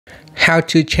How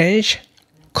to change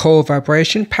call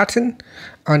vibration pattern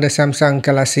on the Samsung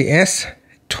Galaxy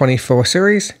S24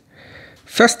 series.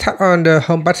 First, tap on the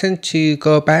home button to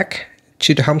go back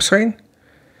to the home screen.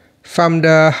 From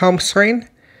the home screen,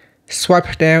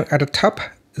 swipe down at the top,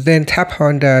 then tap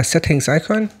on the settings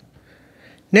icon.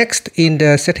 Next, in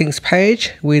the settings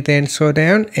page, we then scroll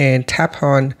down and tap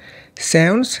on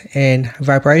sounds and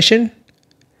vibration.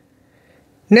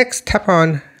 Next, tap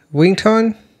on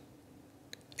ringtone,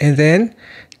 and then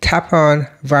tap on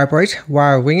vibrate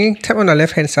while ringing. Tap on the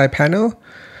left hand side panel.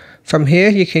 From here,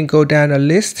 you can go down a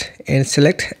list and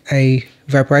select a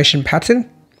vibration pattern.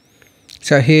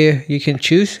 So here you can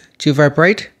choose to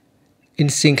vibrate in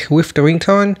sync with the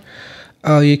ringtone,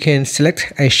 or you can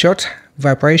select a short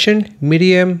vibration,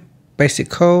 medium, basic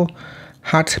call,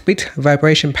 heartbeat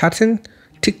vibration pattern,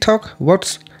 tick-tock,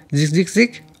 waltz,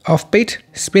 zig-zig-zig, offbeat,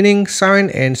 spinning,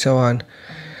 siren, and so on.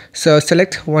 So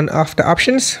select one of the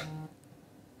options.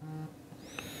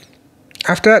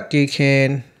 After that, you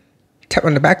can tap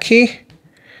on the back key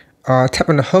or tap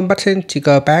on the home button to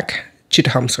go back to the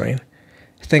home screen.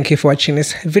 Thank you for watching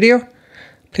this video.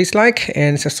 Please like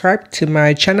and subscribe to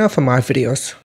my channel for more videos.